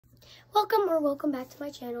Welcome back to my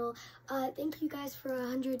channel. Thank you guys for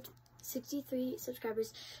 163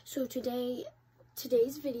 subscribers. So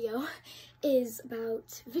today's video is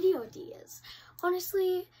about video ideas.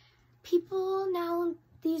 Honestly, people now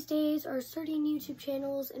these days are starting YouTube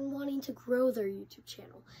channels and wanting to grow their YouTube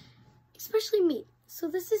channel, especially me. So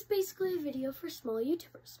this is basically a video for small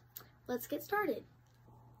YouTubers. Let's get started.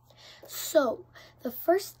 So the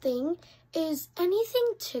first thing is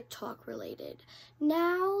anything TikTok related.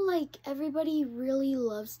 Now, like, everybody really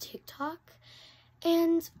loves TikTok,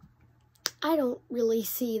 and I don't really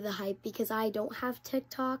see the hype because I don't have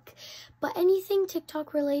TikTok, but anything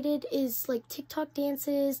TikTok related is like TikTok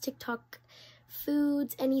dances, TikTok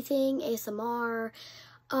foods, anything ASMR.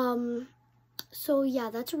 So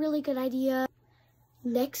yeah, that's a really good idea.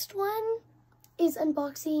 Next one is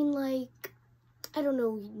unboxing, like, I don't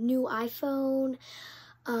know, new iPhone,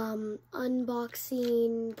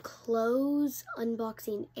 unboxing clothes,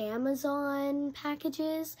 unboxing Amazon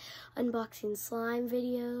packages, unboxing slime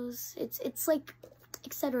videos. It's like,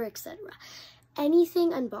 etc., etc.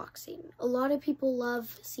 Anything unboxing. A lot of people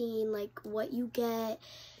love seeing like what you get,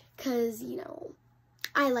 cause you know,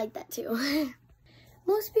 I like that too.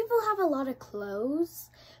 Most people have a lot of clothes,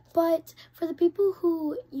 but for the people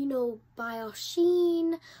who, you know, buy off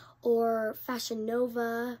Shein or Fashion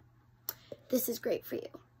Nova, this is great for you.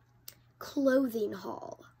 Clothing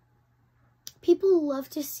haul. People love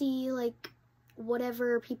to see like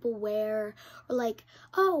whatever people wear, or like,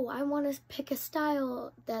 oh, I want to pick a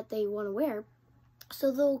style that they want to wear.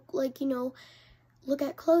 So they'll, like, you know, look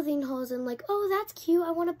at clothing hauls and like, oh, that's cute,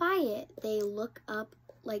 I want to buy it. They look up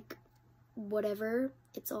like whatever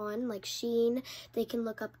it's on, like Shein. They can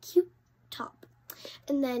look up cute top.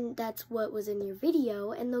 And then that's what was in your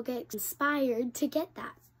video, and they'll get inspired to get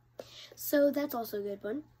that. So that's also a good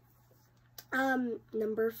one.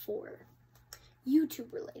 Number 4,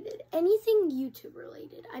 YouTube related. Anything YouTube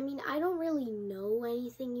related. I mean, I don't really know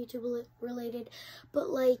anything YouTube related,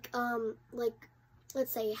 but like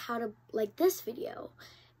let's say how to, like, this video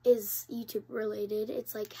is YouTube related.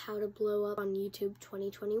 It's like how to blow up on YouTube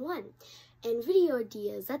 2021. And video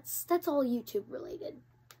ideas, that's all YouTube related.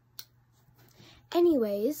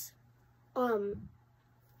 Anyways,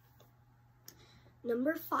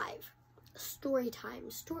 number 5, story time.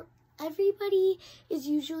 Everybody is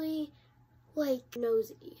usually like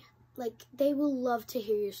nosy. Like, they will love to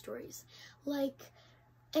hear your stories. Like,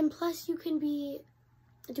 and plus you can be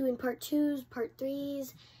doing part 2s, part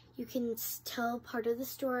 3s. You can tell part of the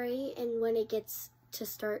story, and when it gets to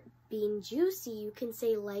start being juicy, you can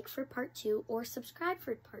say like for part 2 or subscribe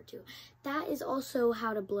for part 2. That is also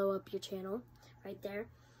how to blow up your channel right there.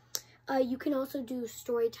 You can also do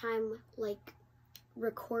story time, like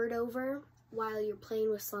record over while you're playing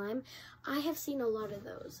with slime. I have seen a lot of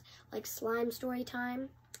those, like slime story time.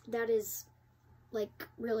 That is like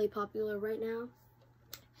really popular right now.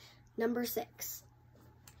 Number 6,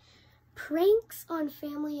 pranks on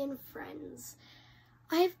family and friends.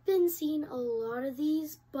 I've been seeing a lot of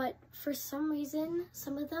these, but for some reason,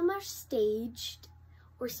 some of them are staged,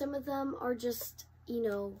 or some of them are just, you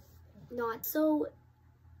know, not so.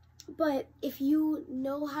 But if you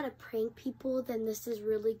know how to prank people, then this is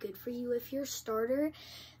really good for you. If you're a starter,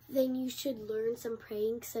 then you should learn some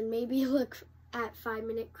pranks and maybe look at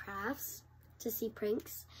 5-minute crafts to see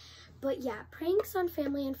pranks. But yeah, pranks on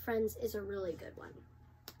family and friends is a really good one.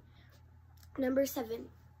 Number 7,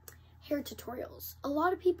 hair tutorials. A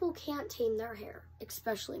lot of people can't tame their hair,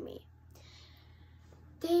 especially me.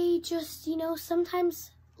 They just, you know,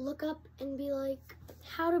 sometimes look up and be like,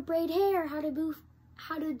 how to braid hair, how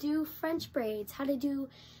to do French braids, how to do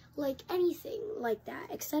like anything like that,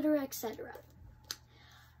 etc., etc.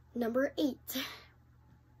 Number 8,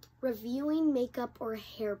 reviewing makeup or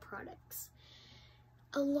hair products.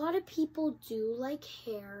 A lot of people do like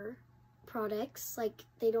hair products, like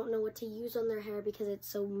they don't know what to use on their hair because it's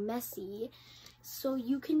so messy. So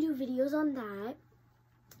you can do videos on that.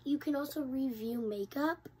 You can also review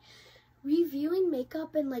makeup. Reviewing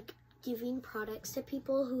makeup and like giving products to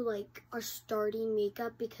people who like are starting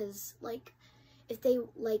makeup, because like if they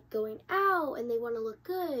like going out and they want to look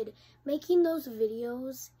good, making those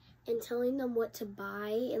videos and telling them what to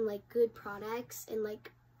buy and like good products and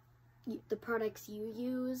like the products you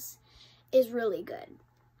use is really good.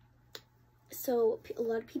 So a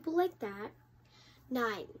lot of people like that.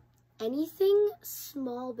 9, anything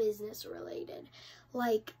small business related,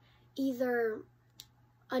 like either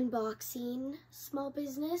unboxing small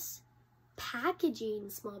business, packaging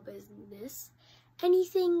small business,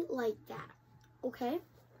 anything like that, okay?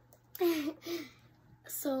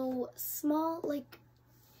 So small, like,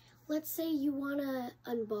 let's say you want to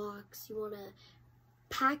unbox, you want to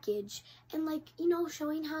package and like, you know,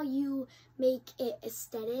 showing how you make it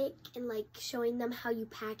aesthetic and like showing them how you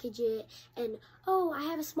package it and, oh, I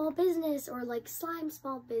have a small business, or like slime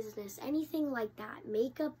small business, anything like that,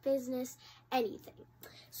 makeup business, anything.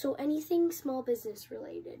 So anything small business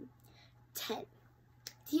related. 10,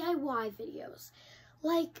 DIY videos.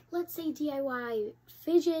 Like, let's say DIY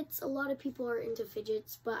fidgets. A lot of people are into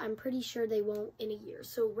fidgets, but I'm pretty sure they won't in a year.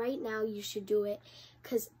 So right now you should do it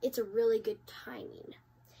because it's a really good timing.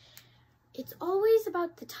 It's always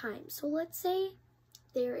about the time. So let's say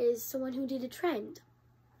there is someone who did a trend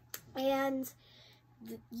and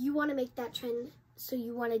you want to make that trend, so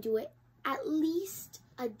you want to do it at least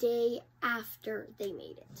a day after they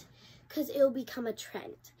made it because it'll become a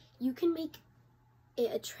trend. You can make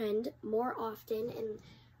it a trend more often and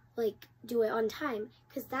like do it on time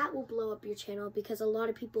because that will blow up your channel because a lot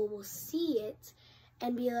of people will see it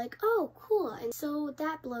and be like, oh, cool. And so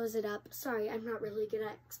that blows it up. Sorry, I'm not really good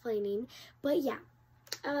at explaining. But yeah,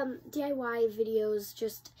 DIY videos,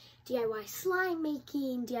 just DIY slime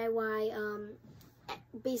making, DIY,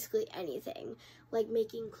 basically anything. Like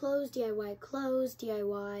making clothes,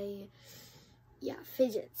 DIY, yeah,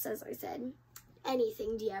 fidgets, as I said.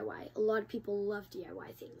 Anything DIY. A lot of people love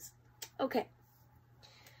DIY things. Okay.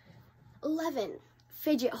 11.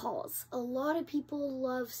 Fidget hauls. A lot of people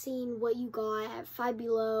love seeing what you got at Five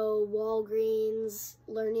Below, Walgreens,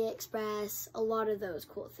 Learning Express, a lot of those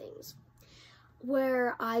cool things.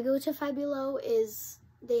 Where I go to Five Below is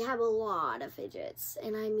they have a lot of fidgets,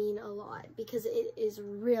 and I mean a lot because it is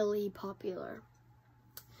really popular.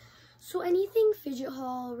 So anything fidget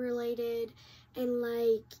haul related and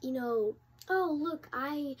like, you know, oh look,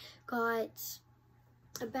 I got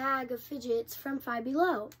a bag of fidgets from Five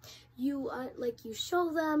Below. You like you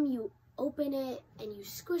show them, you open it and you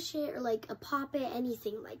squish it, or like a pop it,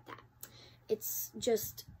 anything like that. It's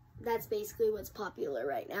just, that's basically what's popular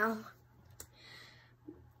right now.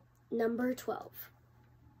 Number 12.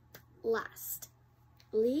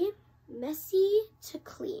 Lastly, messy to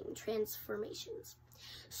clean transformations.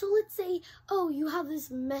 So let's say, oh, you have this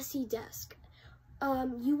messy desk.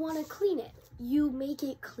 You want to clean it. You make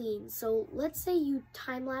it clean. So let's say you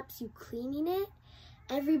time-lapse you cleaning it.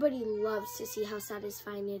 Everybody loves to see how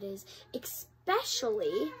satisfying it is,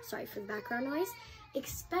 especially, sorry for the background noise,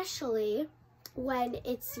 especially when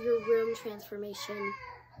it's your room transformation.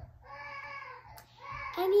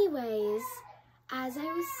 Anyways, as I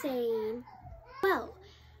was saying, well,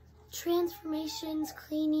 transformations,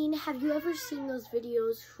 cleaning, have you ever seen those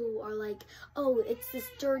videos who are like, oh, it's this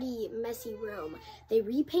dirty, messy room. They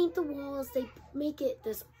repaint the walls, they make it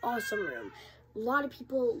this awesome room. A lot of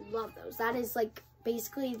people love those. That is like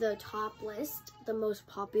basically the top list, the most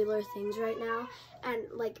popular things right now. And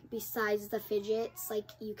like besides the fidgets,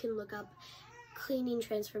 like you can look up cleaning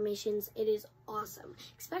transformations. It is awesome,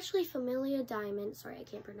 especially Familia Diamond. Sorry, I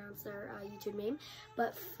can't pronounce their YouTube name,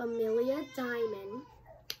 but Familia Diamond,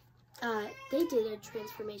 they did a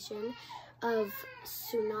transformation of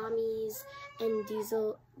Tsunamis and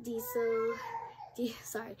Diesel,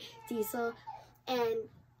 and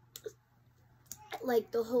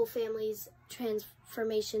like the whole family's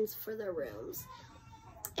transformations for their rooms.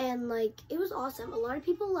 And like, it was awesome. A lot of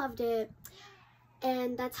people loved it.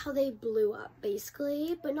 And that's how they blew up,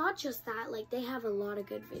 basically. But not just that, like, they have a lot of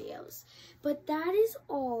good videos. But that is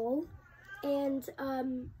all. And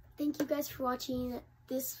thank you guys for watching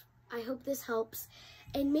this. I hope this helps.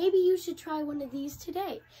 And maybe you should try one of these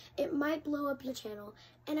today. It might blow up your channel.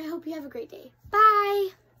 And I hope you have a great day. Bye!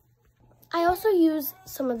 I also use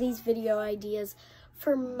some of these video ideas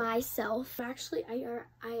for myself. Actually,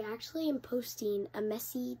 I actually am posting a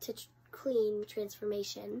messy to clean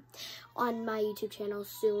transformation on my YouTube channel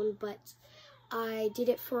soon, but I did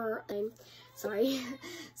it for, sorry.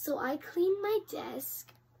 So I cleaned my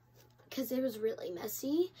desk because it was really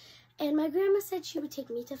messy, and my grandma said she would take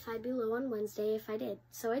me to Five Below on Wednesday if I did,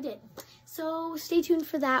 so I did. So stay tuned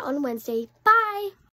for that on Wednesday. Bye!